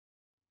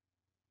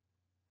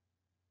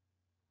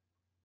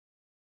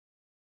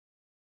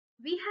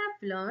We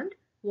have learned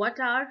what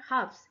are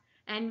halves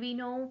and we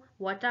know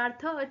what are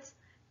thirds.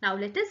 Now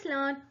let us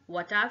learn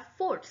what are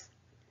fourths.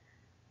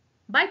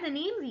 By the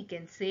name we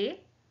can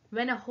say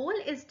when a whole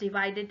is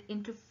divided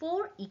into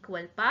four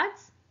equal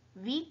parts,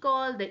 we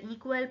call the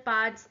equal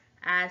parts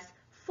as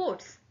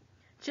fourths.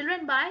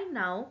 Children, by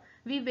now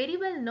we very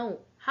well know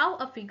how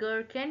a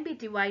figure can be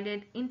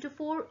divided into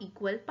four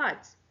equal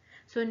parts.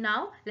 So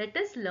now let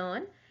us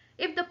learn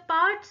if the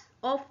parts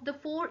of the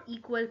four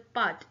equal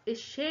part is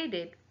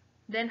shaded,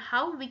 then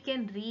how we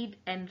can read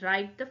and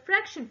write the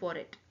fraction for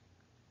it.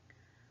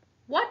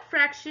 What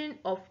fraction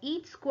of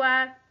each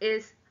square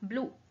is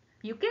blue?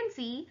 You can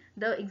see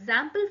the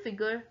example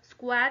figure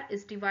square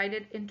is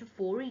divided into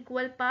four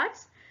equal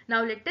parts.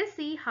 Now let us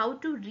see how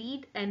to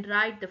read and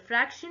write the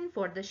fraction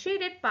for the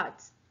shaded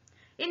parts.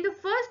 In the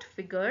first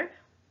figure,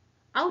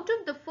 out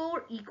of the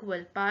four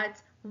equal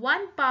parts,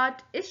 one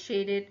part is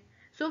shaded.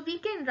 So we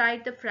can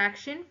write the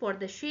fraction for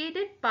the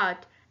shaded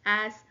part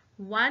as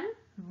 1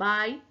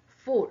 by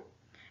 4.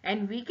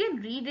 And we can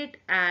read it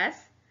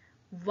as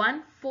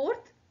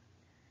 1/4.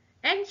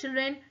 And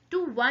children,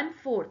 to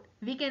 1/4,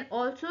 we can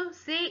also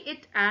say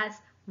it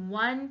as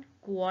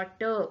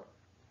 1/4.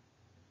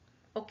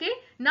 Okay,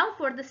 now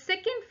for the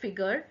second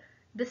figure,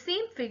 the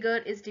same figure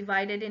is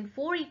divided in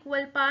four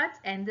equal parts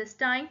and this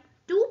time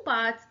two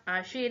parts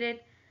are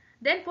shaded.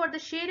 Then for the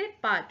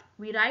shaded part,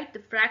 we write the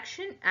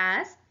fraction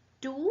as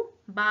 2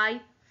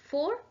 by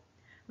 4,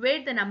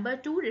 where the number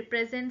 2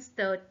 represents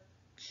the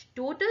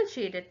total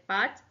shaded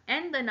parts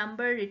and the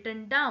number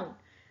written down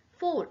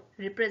 4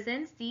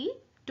 represents the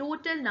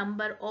total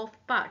number of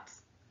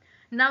parts.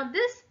 Now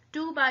this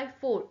 2 by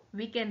 4,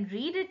 we can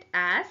read it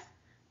as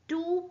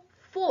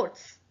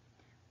 2/4,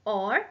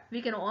 or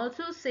we can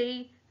also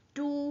say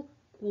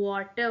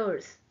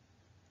 2/4.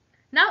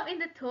 Now in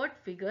the third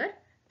figure,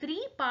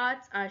 three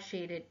parts are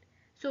shaded.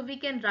 So we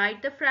can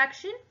write the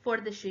fraction for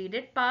the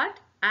shaded part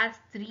as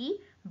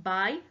 3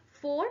 by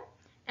 4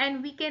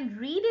 and we can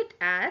read it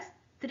as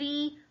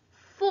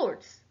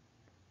 3/4,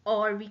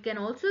 or we can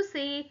also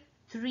say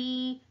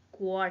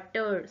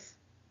 3/4.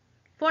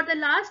 For the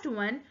last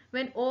one,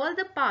 when all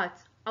the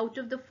parts out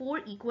of the four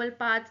equal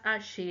parts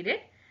are shaded,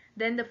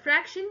 then the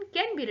fraction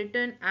can be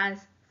written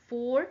as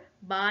 4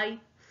 by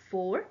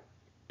 4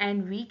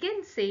 and we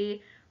can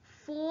say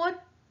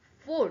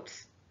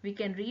 4/4. We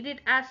can read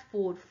it as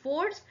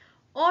 4/4,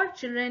 or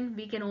children,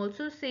 we can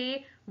also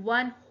say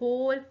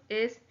 1/2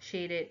 is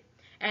shaded.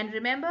 And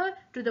remember,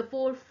 to the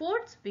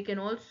 4/4 we can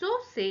also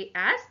say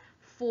as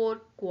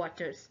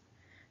 4/4.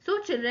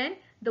 So children,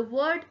 the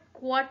word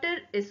quarter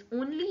is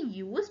only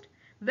used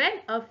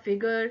when a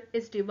figure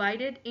is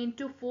divided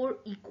into four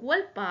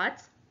equal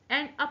parts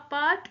and a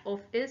part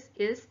of it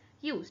is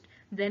used.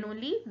 Then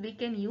only we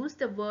can use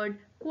the word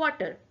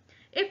quarter.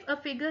 If a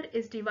figure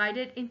is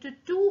divided into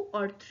two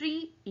or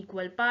three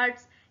equal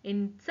parts,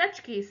 in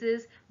such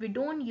cases we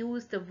don't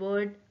use the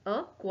word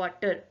a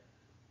quarter.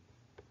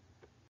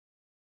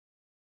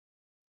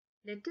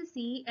 Let us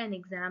see an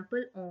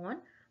example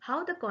on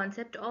how the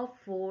concept of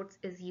fourths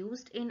is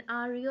used in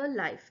our real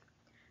life.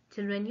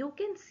 Children, you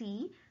can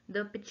see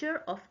the picture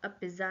of a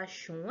pizza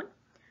shown.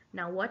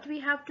 Now what we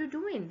have to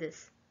do in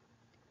this?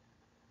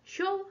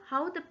 Show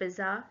how the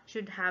pizza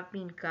should have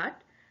been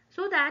cut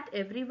so that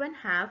everyone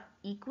have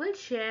equal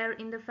share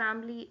in the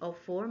family of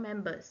four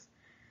members.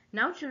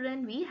 Now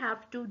children, we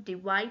have to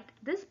divide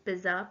this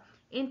pizza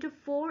into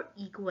four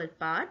equal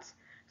parts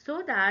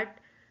so that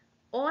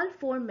all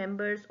four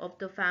members of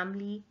the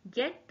family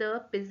get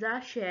the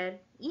pizza share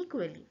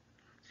equally.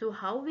 So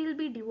how we'll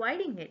be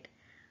dividing it?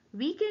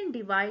 We can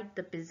divide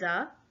the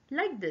pizza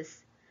like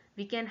this.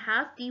 We can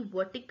have the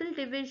vertical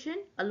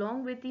division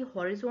along with the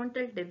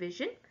horizontal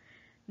division.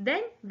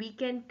 Then we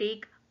can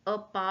take a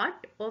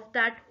part of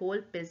that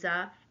whole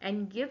pizza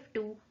and give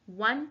to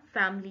one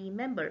family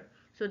member.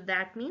 So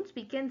that means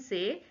we can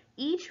say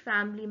each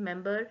family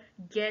member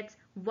gets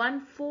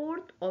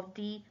 1/4 of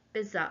the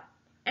pizza.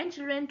 And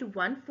children, to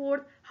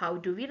 1/4, how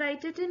do we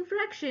write it in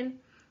fraction?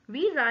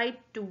 We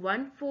write to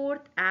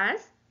 1/4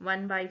 as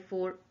 1 by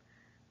 4.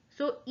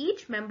 So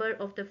each member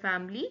of the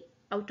family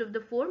out of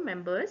the four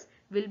members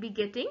will be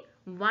getting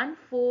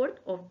 1/4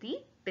 of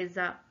the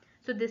pizza.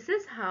 So this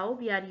is how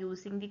we are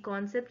using the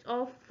concepts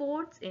of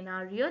fourths in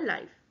our real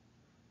life.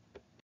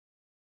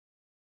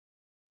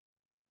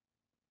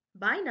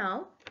 By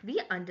now we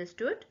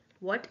understood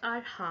what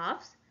are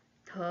halves,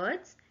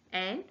 thirds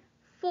and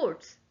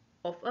fourths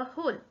of a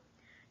whole.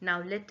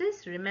 Now let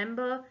us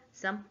remember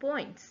some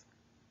points.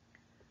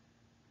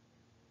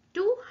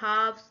 Two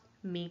halves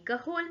make a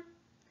whole.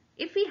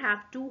 If we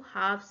have two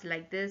halves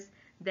like this,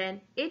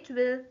 then it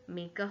will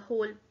make a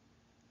whole.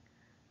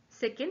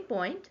 Second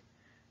point,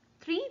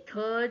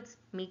 3/3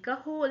 make a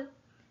whole.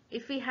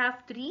 If we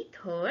have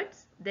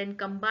 3/3, then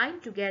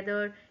combined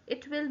together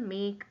it will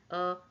make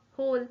a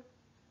whole.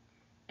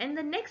 And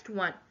the next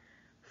one,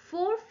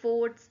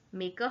 4/4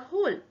 make a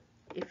whole.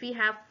 If we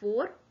have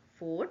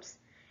 4/4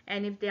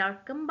 and if they are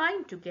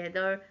combined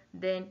together,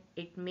 then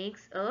it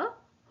makes a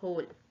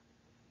whole.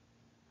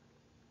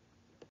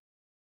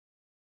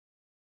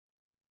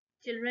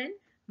 Children,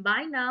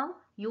 by now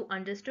you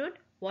understood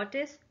what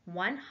is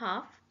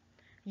 1/2.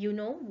 You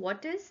know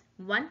what is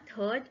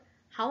 1/3,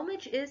 how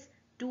much is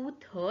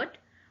 2/3,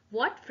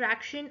 what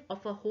fraction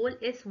of a whole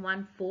is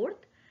 1/4,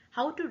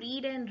 how to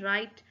read and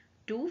write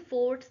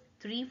 2/4,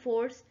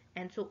 3/4,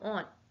 and so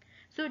on.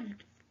 So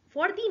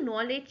for the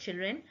knowledge,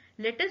 children,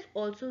 let us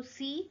also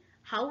see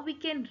how we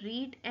can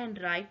read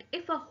and write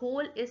if a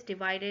whole is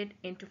divided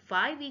into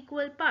 5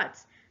 equal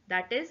parts.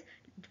 That is,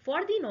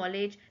 for the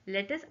knowledge,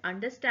 let us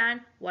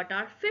understand what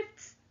are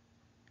fifths.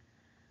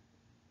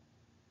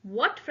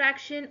 What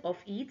fraction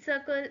of each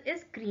circle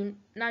is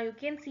green? Now you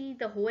can see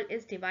the whole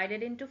is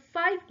divided into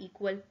 5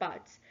 equal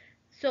parts.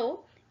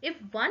 So if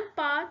one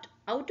part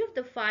out of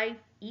the 5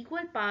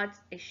 equal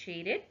parts is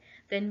shaded,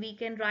 then we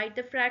can write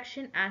the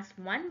fraction as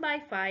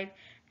 1/5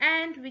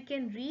 and we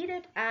can read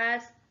it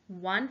as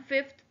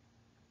 1/5.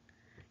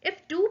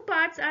 If 2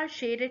 parts are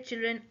shaded,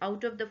 children,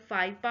 out of the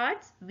 5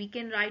 parts, we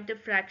can write the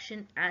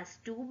fraction as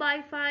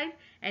 2/5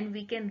 and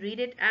we can read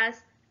it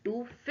as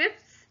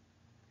 2/5.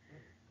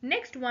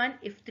 Next one,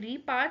 if 3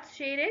 parts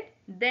shaded,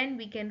 then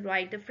we can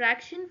write the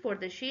fraction for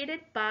the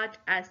shaded part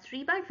as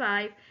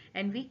 3/5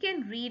 and we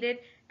can read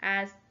it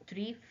as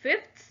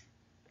 3/5.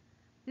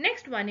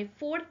 Next one, if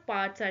 4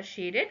 parts are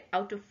shaded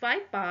out of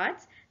 5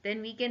 parts,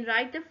 then we can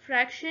write the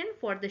fraction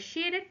for the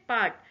shaded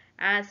part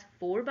as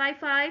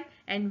 4/5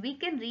 and we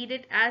can read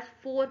it as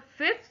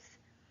 4/5.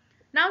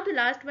 Now the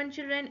last one,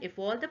 children, if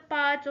all the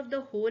parts of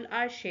the whole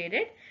are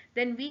shaded,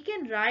 then we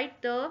can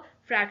write the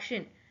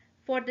fraction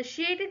for the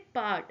shaded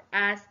part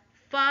as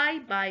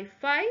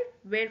 5/5,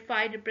 where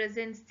 5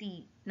 represents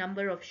the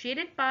number of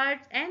shaded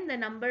parts and the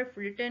number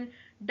written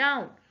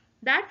down,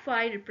 that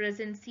 5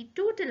 represents the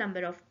total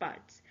number of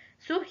parts.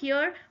 So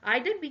here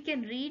either we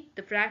can read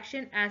the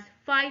fraction as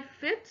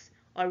 5/5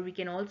 or we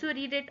can also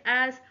read it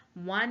as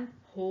 1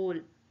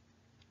 whole.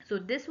 So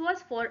this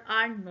was for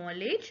our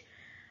knowledge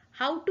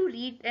how to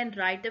read and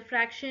write the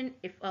fraction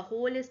if a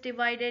whole is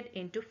divided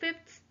into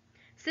fifths.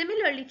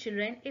 Similarly,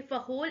 children, if a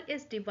whole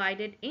is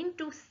divided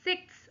into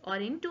sixths or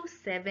into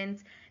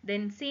sevenths,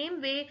 then same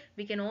way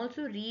we can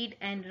also read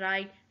and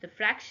write the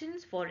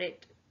fractions for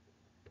it.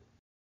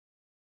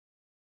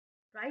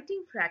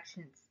 Writing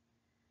fractions.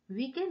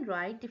 We can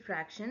write the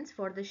fractions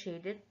for the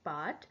shaded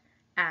part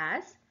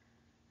as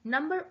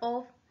number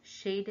of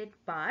shaded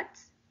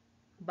parts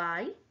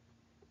by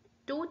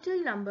total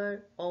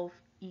number of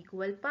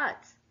equal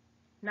parts.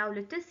 Now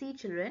let us see,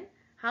 children,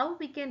 how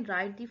we can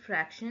write the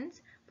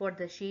fractions for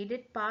the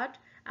shaded part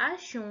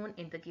as shown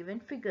in the given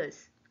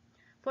figures.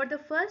 For the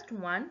first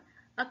one,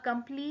 a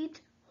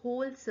complete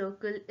whole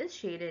circle is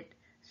shaded.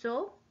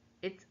 So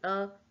it's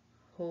a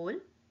whole.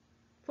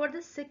 For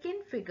the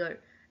second figure,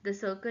 the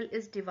circle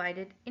is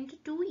divided into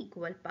 2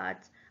 equal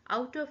parts.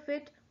 Out of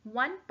it,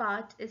 one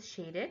part is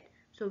shaded.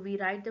 So we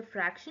write the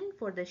fraction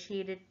for the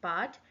shaded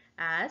part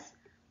as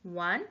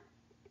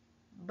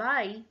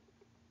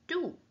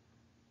 1/2.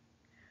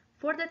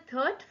 For the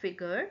third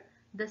figure,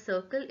 the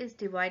circle is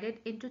divided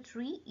into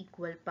 3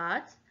 equal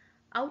parts,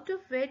 out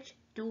of which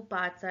 2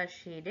 parts are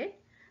shaded.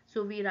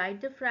 So we write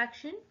the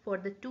fraction for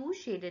the 2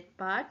 shaded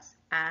parts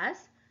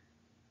as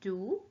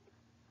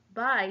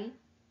 2/3.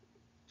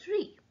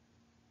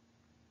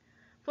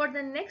 For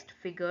the next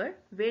figure,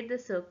 where the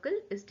circle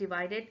is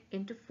divided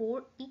into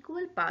 4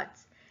 equal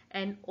parts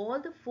and all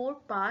the 4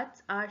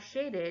 parts are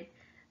shaded,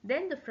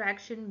 then the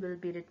fraction will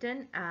be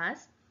written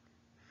as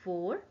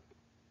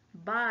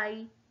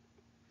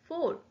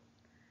 4/4.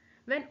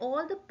 When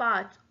all the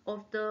parts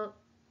of the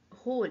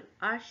whole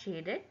are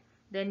shaded,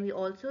 then we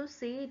also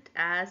say it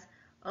as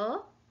a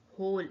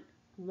whole.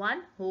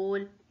 One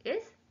whole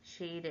is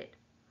shaded.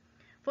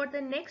 For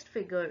the next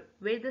figure,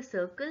 where the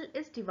circle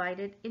is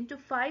divided into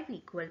 5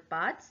 equal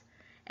parts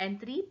and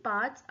 3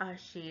 parts are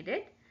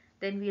shaded,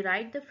 then we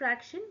write the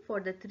fraction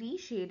for the 3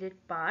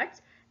 shaded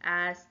parts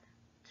as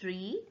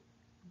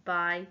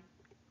 3/5.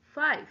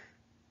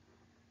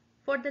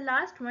 For the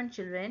last one,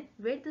 children,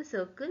 where the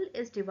circle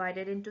is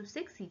divided into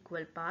 6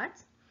 equal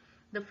parts,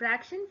 the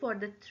fraction for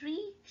the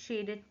 3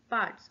 shaded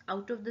parts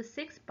out of the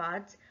 6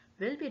 parts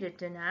will be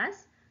written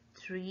as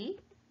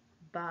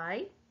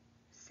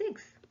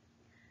 3/6.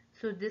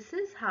 So this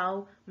is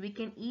how we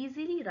can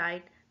easily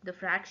write the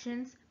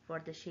fractions for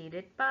the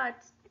shaded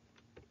parts.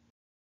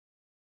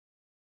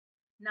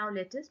 Now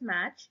let us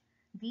match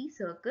these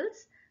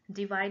circles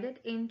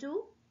divided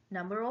into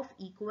number of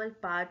equal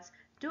parts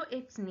to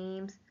its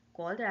names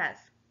called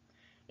as.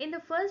 In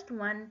the first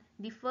one,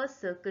 the first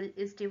circle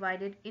is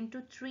divided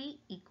into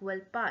 3 equal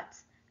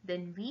parts.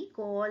 Then we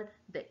call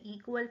the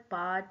equal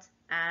parts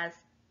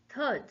as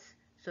thirds.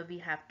 So we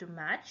have to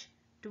match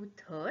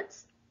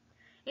 2/3.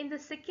 In the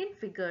second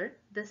figure,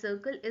 the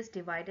circle is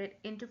divided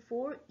into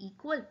 4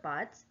 equal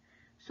parts.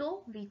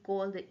 So we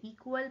call the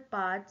equal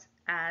parts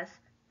as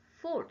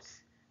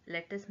fourths.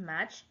 Let us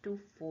match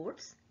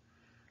 2/4.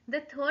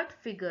 The third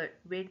figure,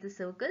 where the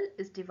circle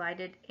is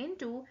divided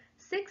into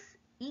 6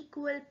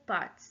 equal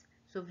parts.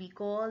 So we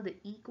call the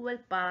equal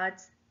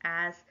parts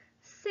as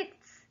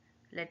sixths.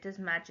 Let us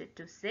match it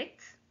to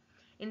sixths.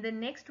 In the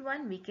next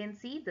one, we can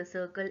see the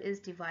circle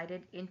is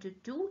divided into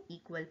two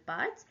equal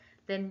parts.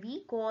 Then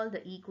we call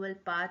the equal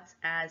parts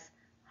as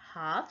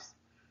halves.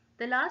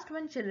 The last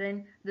one,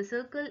 children, the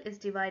circle is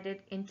divided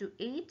into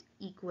 8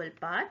 equal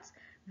parts.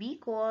 We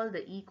call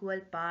the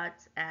equal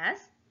parts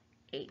as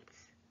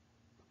eighths.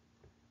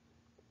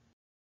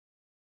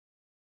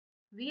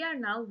 We are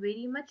now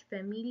very much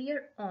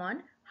familiar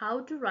on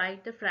how to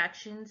write the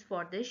fractions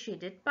for the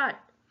shaded part.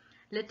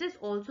 Let us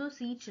also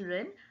see,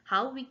 children,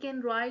 how we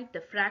can write the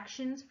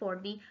fractions for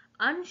the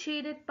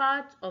unshaded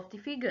parts of the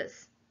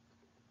figures.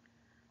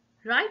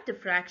 Write the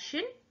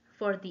fraction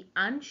for the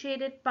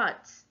unshaded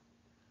parts.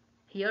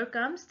 Here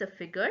comes the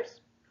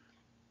figures.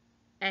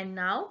 And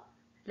now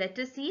let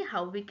us see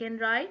how we can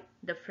write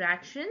the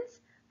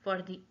fractions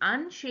for the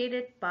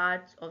unshaded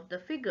parts of the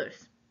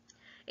figures.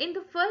 In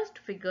the first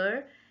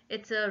figure,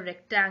 it's a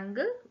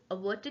rectangle, a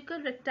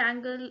vertical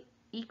rectangle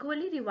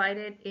equally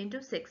divided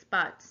into 6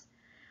 parts.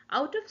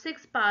 Out of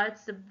 6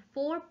 parts, the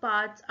 4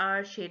 parts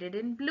are shaded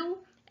in blue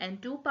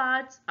and 2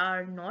 parts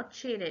are not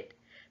shaded.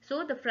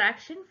 So the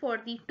fraction for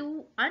the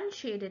 2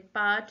 unshaded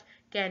part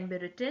can be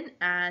written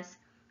as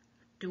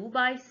 2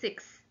 by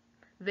 6,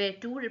 where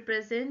 2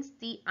 represents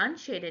the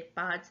unshaded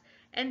parts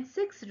and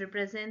 6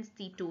 represents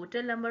the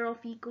total number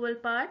of equal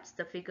parts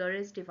the figure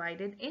is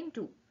divided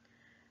into.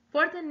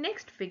 For the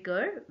next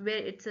figure, where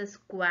it's a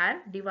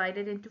square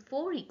divided into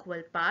 4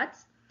 equal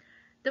parts,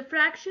 the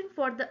fraction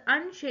for the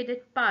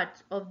unshaded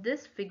parts of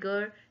this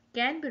figure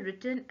can be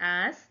written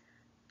as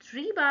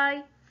 3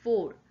 by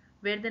 4,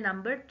 where the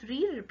number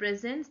 3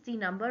 represents the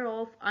number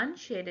of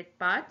unshaded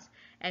parts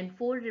and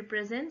 4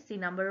 represents the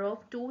number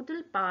of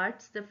total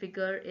parts the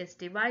figure is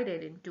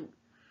divided into.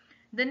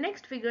 The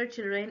next figure,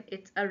 children,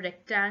 it's a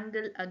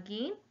rectangle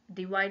again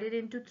divided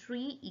into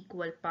 3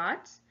 equal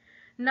parts.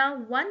 Now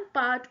one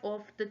part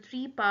of the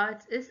 3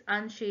 parts is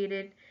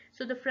unshaded,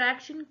 so the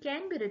fraction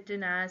can be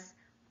written as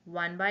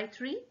 1 by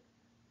 3.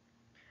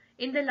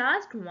 In the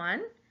last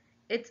one,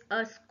 it's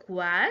a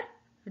square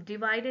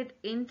divided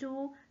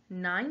into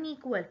 9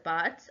 equal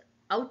parts,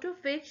 out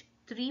of which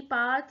 3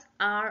 parts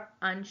are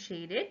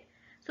unshaded.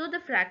 So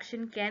the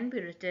fraction can be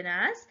written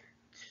as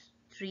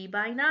 3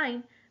 by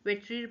 9, where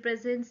 3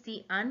 represents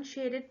the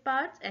unshaded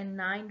parts and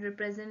 9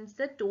 represents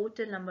the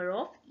total number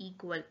of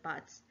equal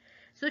parts.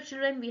 So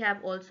children, we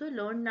have also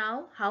learned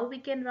now how we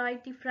can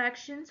write the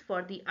fractions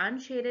for the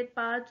unshaded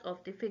parts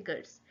of the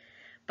figures.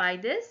 By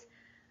this,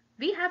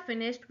 we have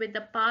finished with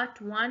the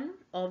part 1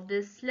 of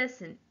this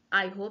lesson.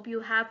 I hope you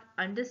have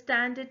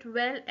understand it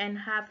well and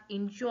have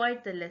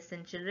enjoyed the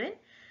lesson, children.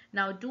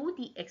 Now do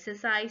the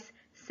exercise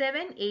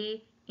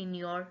 7a in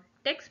your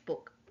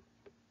textbook.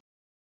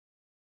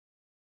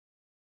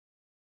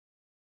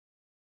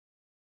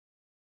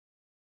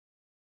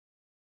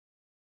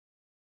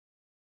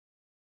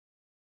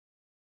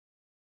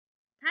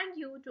 Thank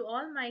you to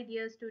all my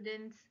dear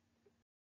students.